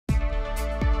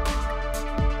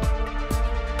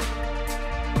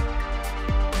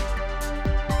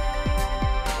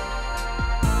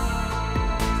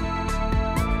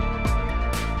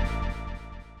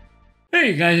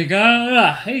Hey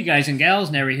guys and gals,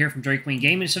 Nary here from Drake Queen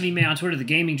Gaming. Some of you may on Twitter, the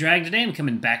Gaming Drag. Today I'm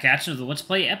coming back at you with the Let's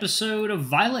Play episode of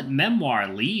Violet Memoir,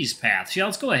 Leigh's Path. So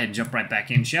let's go ahead and jump right back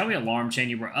in, shall we? Alarm chain,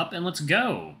 you were up, and let's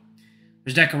go.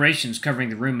 There's decorations covering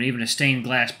the room and even a stained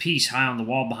glass piece high on the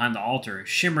wall behind the altar,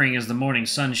 shimmering as the morning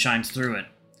sun shines through it.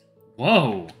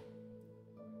 Whoa.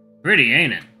 Pretty,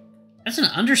 ain't it? That's an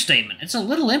understatement. It's a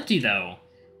little empty, though.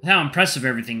 With how impressive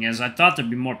everything is, I thought there'd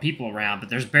be more people around, but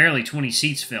there's barely 20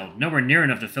 seats filled, nowhere near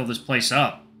enough to fill this place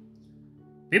up.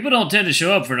 People don't tend to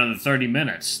show up for another 30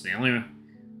 minutes. The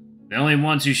only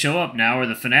ones who show up now are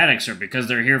the fanatics, or because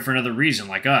they're here for another reason,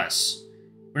 like us.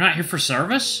 We're not here for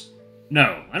service?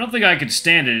 No, I don't think I could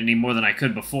stand it any more than I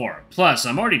could before. Plus,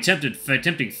 I'm already tempting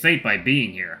fate by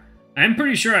being here. I'm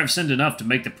pretty sure I've sinned enough to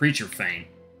make the preacher faint.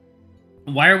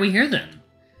 Why are we here then?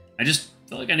 I just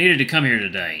felt like I needed to come here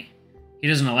today. He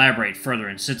doesn't elaborate further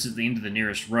and sits at the end of the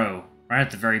nearest row, right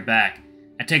at the very back.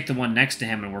 I take the one next to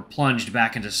him and we're plunged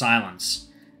back into silence.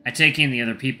 I take in the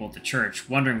other people at the church,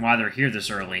 wondering why they're here this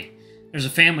early. There's a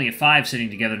family of 5 sitting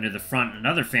together near the front and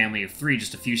another family of 3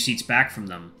 just a few seats back from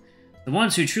them. The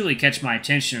ones who truly catch my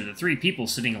attention are the 3 people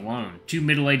sitting alone, 2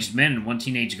 middle-aged men and 1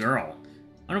 teenage girl.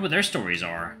 I wonder what their stories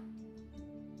are.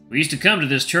 We used to come to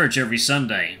this church every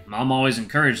Sunday. Mom always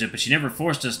encouraged it, but she never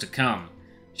forced us to come.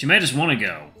 She made us want to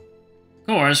go. Of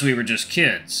course, we were just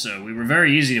kids, so we were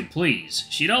very easy to please.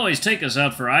 She'd always take us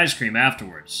out for ice cream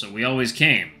afterwards, so we always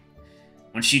came.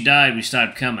 When she died, we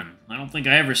stopped coming. I don't think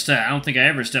I ever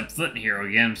stepped foot in here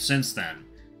again since then.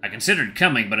 I considered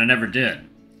coming, but I never did.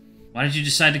 Why did you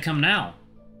decide to come now?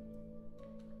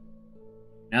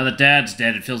 Now that Dad's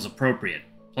dead, it feels appropriate.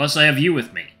 Plus, I have you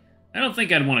with me. I don't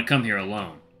think I'd want to come here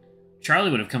alone. Charlie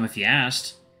would have come if you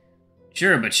asked.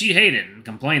 Sure, but she hated it and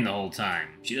complained the whole time.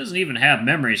 She doesn't even have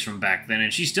memories from back then,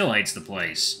 and she still hates the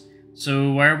place.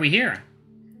 So why are we here?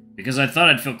 Because I thought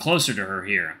I'd feel closer to her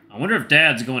here. I wonder if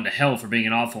Dad's going to hell for being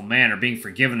an awful man or being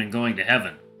forgiven and going to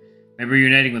heaven. Maybe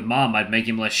reuniting with Mom might make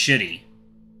him less shitty.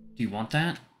 Do you want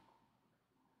that?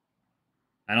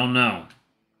 I don't know.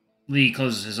 Leigh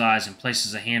closes his eyes and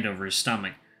places a hand over his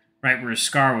stomach, right where his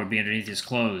scar would be underneath his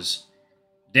clothes.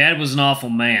 Dad was an awful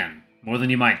man, more than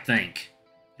you might think.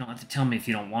 You don't have to tell me if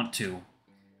you don't want to.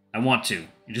 I want to.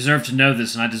 You deserve to know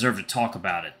this, and I deserve to talk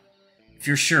about it. If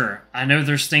you're sure, I know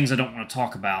there's things I don't want to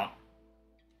talk about.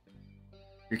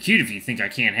 You're cute if you think I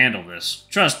can't handle this.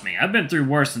 Trust me, I've been through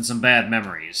worse than some bad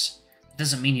memories. It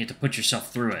doesn't mean you have to put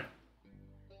yourself through it.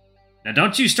 Now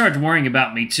don't you start worrying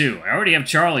about me too. I already have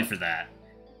Charlie for that.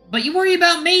 But you worry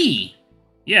about me!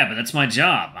 Yeah, but that's my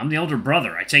job. I'm the older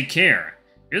brother. I take care.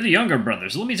 You're the younger brother,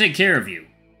 so let me take care of you.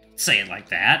 Don't say it like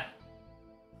that.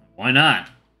 Why not?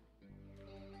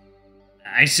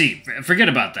 I see. Forget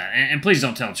about that, and please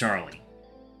don't tell Charlie.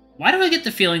 Why do I get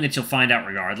the feeling that you'll find out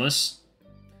regardless?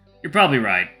 You're probably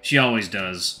right. She always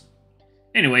does.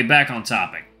 Anyway, back on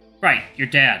topic. Right, your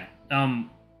dad.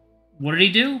 What did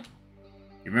he do?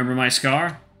 You remember my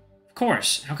scar? Of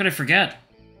course. How could I forget?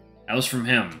 That was from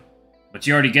him. But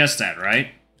you already guessed that, right?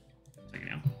 Take it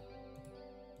down.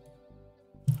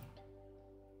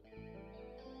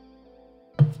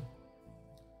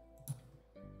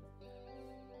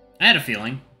 I had a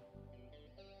feeling.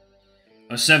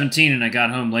 I was 17 and I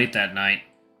got home late that night.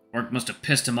 Work must have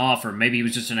pissed him off, or maybe he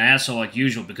was just an asshole like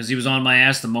usual because he was on my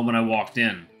ass the moment I walked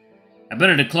in. I've been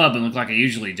at a club and looked like I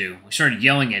usually do. We started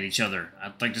yelling at each other.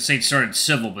 I'd like to say it started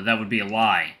civil, but that would be a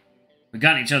lie. We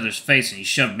got in each other's face and he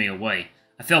shoved me away.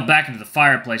 I fell back into the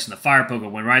fireplace and the fire poker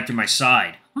went right through my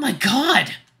side. Oh my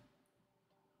god!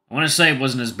 I want to say it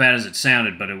wasn't as bad as it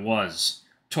sounded, but it was.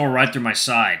 It tore right through my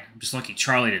side. I'm just lucky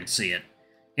Charlie didn't see it.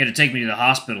 He had to take me to the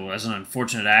hospital as an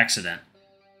unfortunate accident.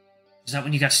 Is that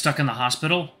when you got stuck in the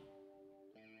hospital?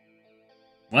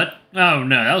 What? Oh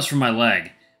no, that was from my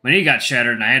leg. My knee got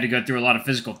shattered and I had to go through a lot of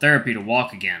physical therapy to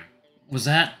walk again. Was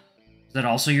that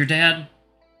also your dad?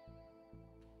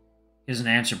 He doesn't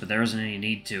answer, but there isn't any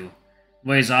need to. The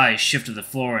way his eyes shift to the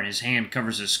floor and his hand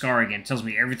covers his scar again tells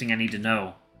me everything I need to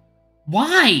know.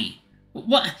 Why?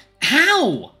 What?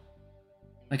 How?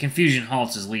 My confusion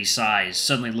halts as Leigh sighs,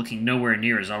 suddenly looking nowhere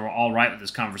near as all right with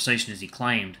this conversation as he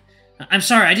claimed. I'm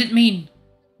sorry, I didn't mean...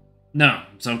 No,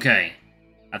 it's okay.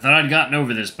 I thought I'd gotten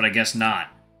over this, but I guess not.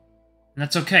 And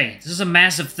that's okay. This is a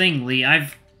massive thing, Leigh.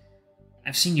 I've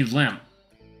seen you limp.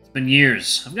 It's been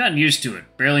years. I've gotten used to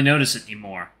it. Barely notice it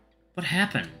anymore. What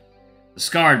happened? The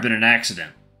scar had been an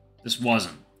accident. This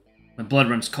wasn't. My blood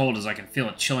runs cold as I can feel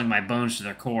it chilling my bones to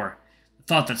their core. The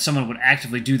thought that someone would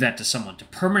actively do that to someone, to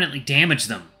permanently damage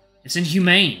them. It's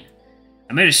inhumane.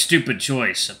 I made a stupid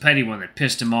choice, a petty one that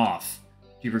pissed him off.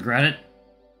 Do you regret it?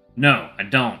 No, I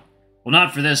don't. Well,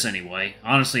 not for this anyway.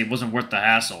 Honestly, it wasn't worth the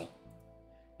hassle.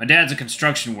 My dad's a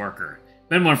construction worker.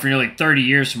 Been one for nearly 30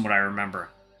 years from what I remember.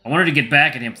 I wanted to get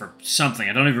back at him for something,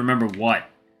 I don't even remember what.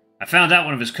 I found out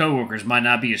one of his coworkers might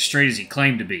not be as straight as he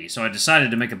claimed to be, so I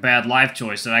decided to make a bad life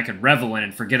choice that I could revel in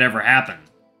and forget ever happened.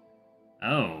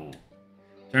 Oh.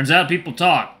 Turns out people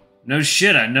talk. No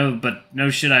shit I know, but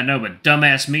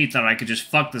dumbass me thought I could just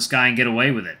fuck this guy and get away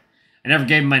with it. I never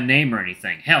gave him my name or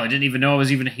anything. Hell, I didn't even know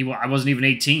I wasn't even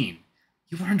 18.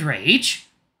 You were underage?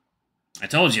 I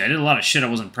told you, I did a lot of shit I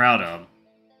wasn't proud of.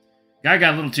 Guy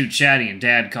got a little too chatty and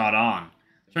Dad caught on.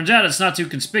 Turns out it's not too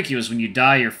conspicuous when you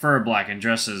dye your fur black and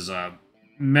dress as,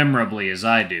 memorably as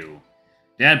I do.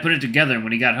 Dad put it together, and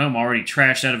when he got home already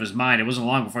trashed out of his mind, it wasn't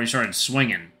long before he started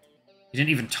swinging. He didn't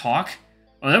even talk?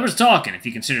 Well, there was talking, if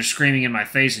you consider screaming in my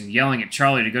face and yelling at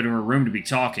Charlie to go to her room to be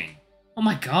talking. Oh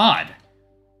my god.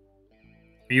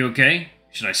 Are you okay?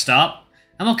 Should I stop?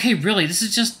 I'm okay, really. This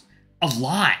is just a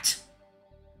lot.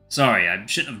 Sorry, I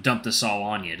shouldn't have dumped this all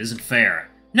on you. It isn't fair.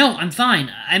 No, I'm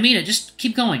fine. I mean it. Just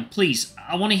keep going, please.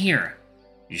 I want to hear.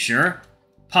 You sure?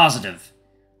 Positive.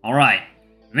 Alright.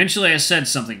 Eventually I said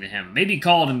something to him. Maybe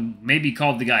called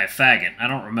the guy a faggot. I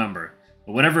don't remember.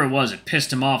 But whatever it was, it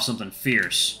pissed him off something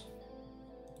fierce.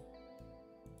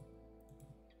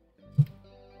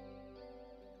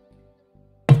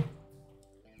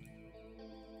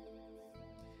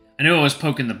 I knew I was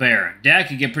poking the bear. Dad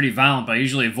could get pretty violent, but I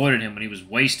usually avoided him when he was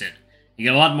wasted. He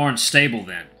got a lot more unstable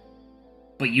then.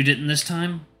 But you didn't this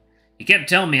time? He kept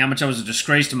telling me how much I was a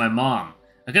disgrace to my mom.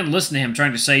 I couldn't listen to him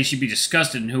trying to say she'd be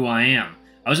disgusted in who I am.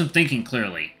 I wasn't thinking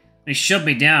clearly. When he shoved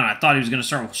me down, I thought he was going to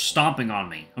start stomping on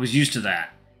me. I was used to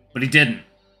that. But he didn't.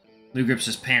 Lou grips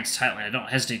his pants tightly, and I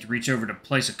don't hesitate to reach over to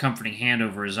place a comforting hand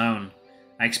over his own.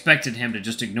 I expected him to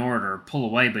just ignore it or pull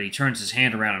away, but he turns his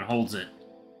hand around and holds it.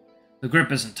 The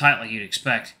grip isn't tight like you'd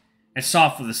expect. It's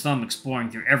soft with his thumb exploring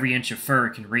through every inch of fur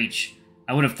it can reach.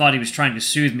 I would have thought he was trying to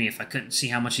soothe me if I couldn't see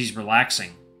how much he's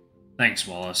relaxing. Thanks,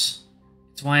 Wallace.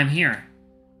 It's why I'm here.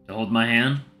 To hold my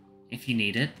hand? If you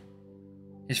need it.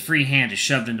 His free hand is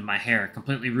shoved into my hair,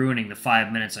 completely ruining the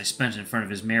 5 minutes I spent in front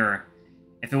of his mirror.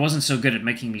 If it wasn't so good at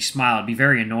making me smile, I'd be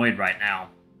very annoyed right now.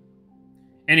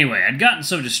 Anyway, I'd gotten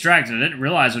so distracted I didn't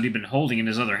realize what he'd been holding in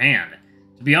his other hand.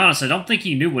 To be honest, I don't think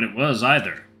he knew what it was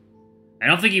either. I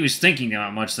don't think he was thinking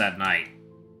that much that night.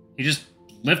 He just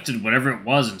lifted whatever it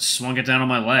was and swung it down on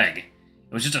my leg.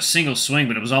 It was just a single swing,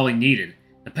 but it was all he needed.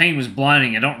 The pain was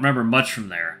blinding, I don't remember much from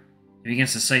there. He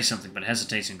begins to say something, but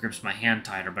hesitates and grips my hand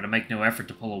tighter, but I make no effort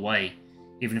to pull away,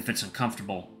 even if it's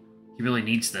uncomfortable. He really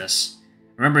needs this.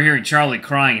 I remember hearing Charlie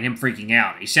crying and him freaking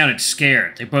out. He sounded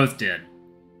scared. They both did.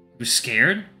 He was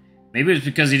scared? Maybe it was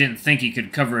because he didn't think he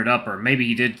could cover it up, or maybe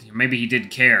he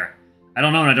did care. I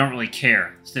don't know, and I don't really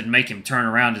care. This didn't make him turn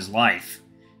around his life.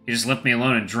 He just left me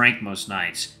alone and drank most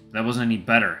nights. But that wasn't any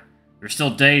better. There were still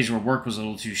days where work was a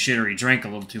little too shit or he drank a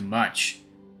little too much.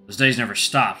 Those days never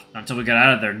stopped. Not until we got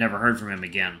out of there and never heard from him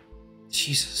again.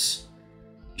 Jesus.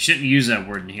 You shouldn't use that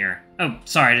word in here. Oh,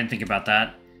 sorry, I didn't think about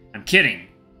that. I'm kidding.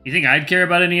 You think I'd care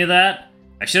about any of that?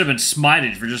 I should have been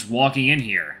smited for just walking in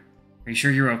here. Are you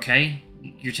sure you're okay?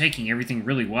 You're taking everything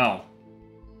really well.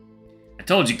 I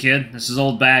told you, kid, this is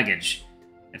old baggage.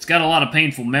 It's got a lot of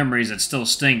painful memories that still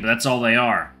sting, but that's all they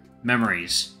are.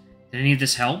 Memories. Did any of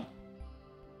this help?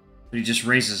 But he just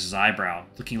raises his eyebrow,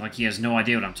 looking like he has no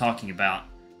idea what I'm talking about.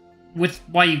 With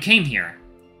why you came here?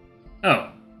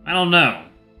 Oh, I don't know.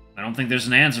 I don't think there's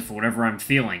an answer for whatever I'm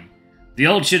feeling. The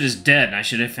old shit is dead, and I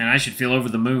should feel over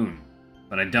the moon.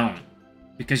 But I don't.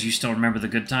 Because you still remember the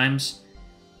good times?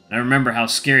 And I remember how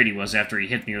scared he was after he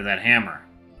hit me with that hammer.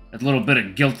 That little bit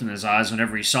of guilt in his eyes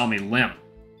whenever he saw me limp.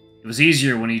 It was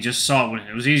easier when he was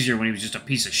just a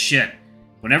piece of shit.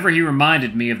 Whenever he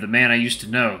reminded me of the man I used to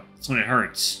know, that's when it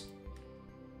hurts.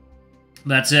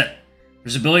 That's it.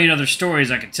 There's a billion other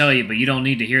stories I could tell you, but you don't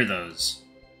need to hear those.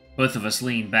 Both of us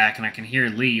lean back, and I can hear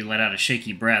Leigh let out a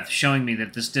shaky breath, showing me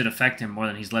that this did affect him more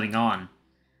than he's letting on.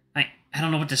 I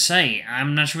don't know what to say.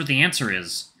 I'm not sure what the answer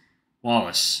is.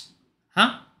 Wallace.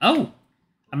 Huh? Oh!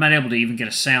 I'm not able to even get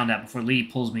a sound out before Leigh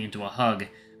pulls me into a hug.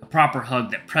 A proper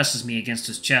hug that presses me against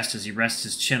his chest as he rests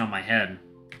his chin on my head.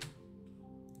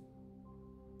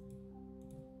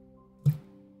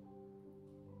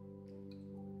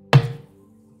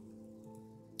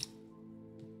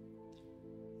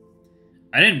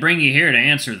 I didn't bring you here to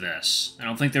answer this. I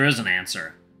don't think there is an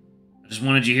answer. I just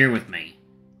wanted you here with me.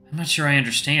 I'm not sure I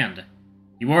understand.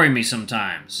 You worry me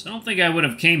sometimes. I don't think I would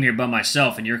have came here by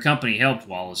myself, and your company helped,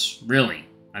 Wallace. Really.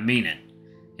 I mean it.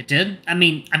 It did? I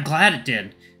mean, I'm glad it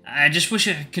did. I just wish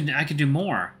I could do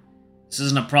more. This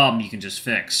isn't a problem you can just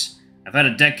fix. I've had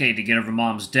a decade to get over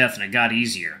Mom's death, and it got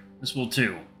easier. This will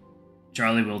too.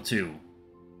 Charlie will too.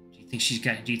 Do you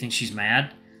Do you think she's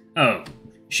mad? Oh,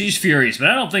 she's furious, but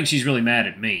I don't think she's really mad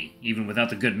at me. Even without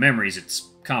the good memories, it's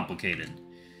complicated.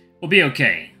 We'll be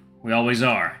okay. We always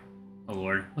are. Oh,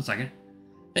 Lord. 1 second.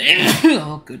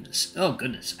 Oh, goodness. Oh,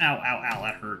 goodness. Ow, ow, ow.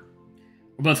 That hurt.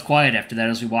 We're both quiet after that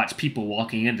as we watch people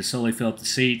walking in to slowly fill up the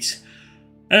seats.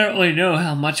 I don't really know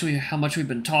how much we've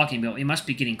been talking, but we must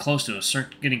be getting close to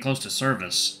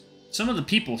service. Some of the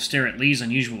people stare at Leigh's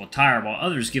unusual attire, while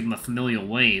others give him a familial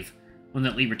wave, one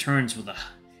that Leigh returns with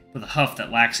a huff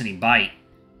that lacks any bite.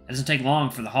 It doesn't take long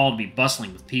for the hall to be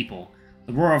bustling with people.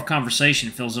 The roar of conversation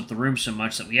fills up the room so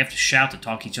much that we have to shout to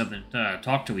talk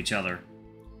to each other.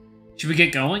 Should we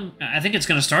get going? I think it's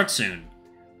going to start soon.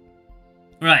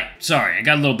 Right, sorry, I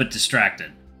got a little bit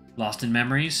distracted. Lost in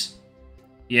memories?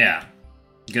 Yeah.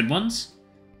 Good ones?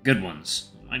 Good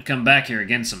ones. I'd come back here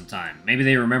again sometime. Maybe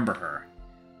they remember her.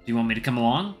 Do you want me to come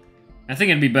along? I think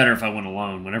it'd be better if I went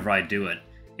alone whenever I do it.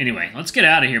 Anyway, let's get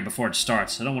out of here before it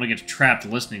starts. I don't want to get trapped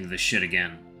listening to this shit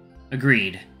again.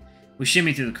 Agreed. We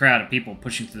shimmy through the crowd of people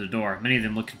pushing through the door. Many of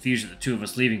them look confused at the two of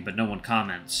us leaving, but no one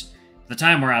comments. By the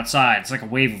time we're outside, it's like a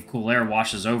wave of cool air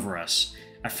washes over us.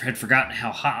 I had forgotten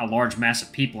how hot a large mass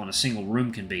of people in a single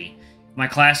room can be. If my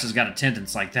class has got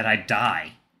attendance like that, I'd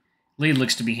die. Leigh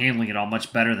looks to be handling it all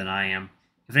much better than I am.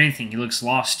 If anything, he looks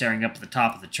lost staring up at the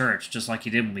top of the church, just like he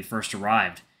did when we first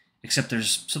arrived. Except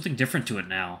there's something different to it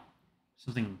now.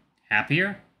 Something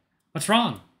happier? What's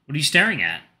wrong? What are you staring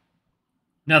at?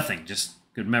 Nothing, just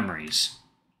good memories.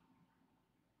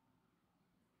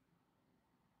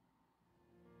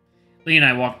 Leigh and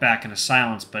I walked back in a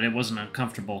silence, but it wasn't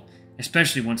uncomfortable,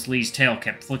 especially once Leigh's tail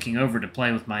kept flicking over to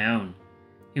play with my own.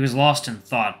 He was lost in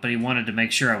thought, but he wanted to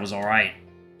make sure I was alright.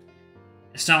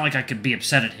 It's not like I could be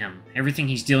upset at him. Everything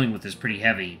he's dealing with is pretty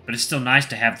heavy, but it's still nice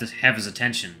to have his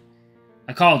attention.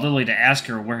 I called Lily to ask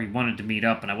her where he wanted to meet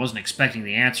up, and I wasn't expecting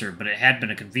the answer, but it had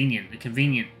been a convenient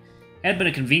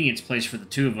place for the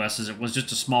two of us, as it was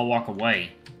just a small walk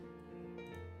away.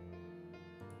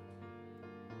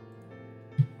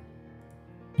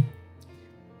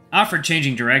 I offered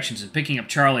changing directions and picking up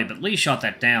Charlie, but Leigh shot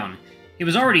that down. He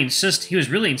was really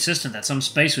insistent that some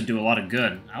space would do a lot of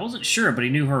good. I wasn't sure, but he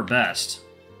knew her best.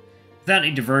 Without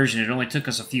any diversion, it only took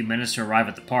us a few minutes to arrive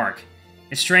at the park.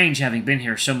 It's strange having been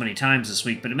here so many times this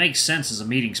week, but it makes sense as a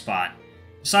meeting spot.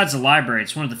 Besides the library,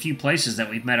 it's one of the few places that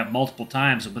we've met up multiple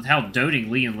times, and with how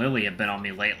doting Leigh and Lily have been on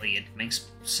me lately, it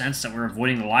makes sense that we're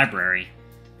avoiding the library.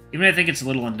 Even I think it's a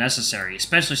little unnecessary,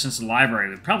 especially since the library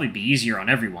would probably be easier on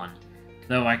everyone.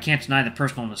 Though I can't deny the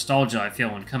personal nostalgia I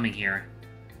feel when coming here.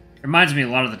 It reminds me a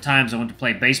lot of the times I went to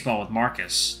play baseball with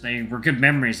Marcus. They were good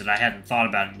memories that I hadn't thought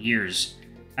about in years.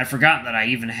 I'd forgotten that I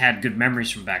even had good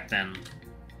memories from back then.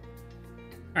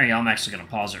 Alright, y'all, I'm actually going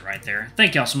to pause it right there.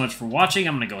 Thank y'all so much for watching.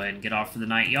 I'm going to go ahead and get off for the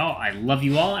night, y'all. I love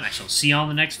you all, and I shall see y'all in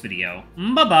the next video.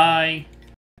 Bye-bye!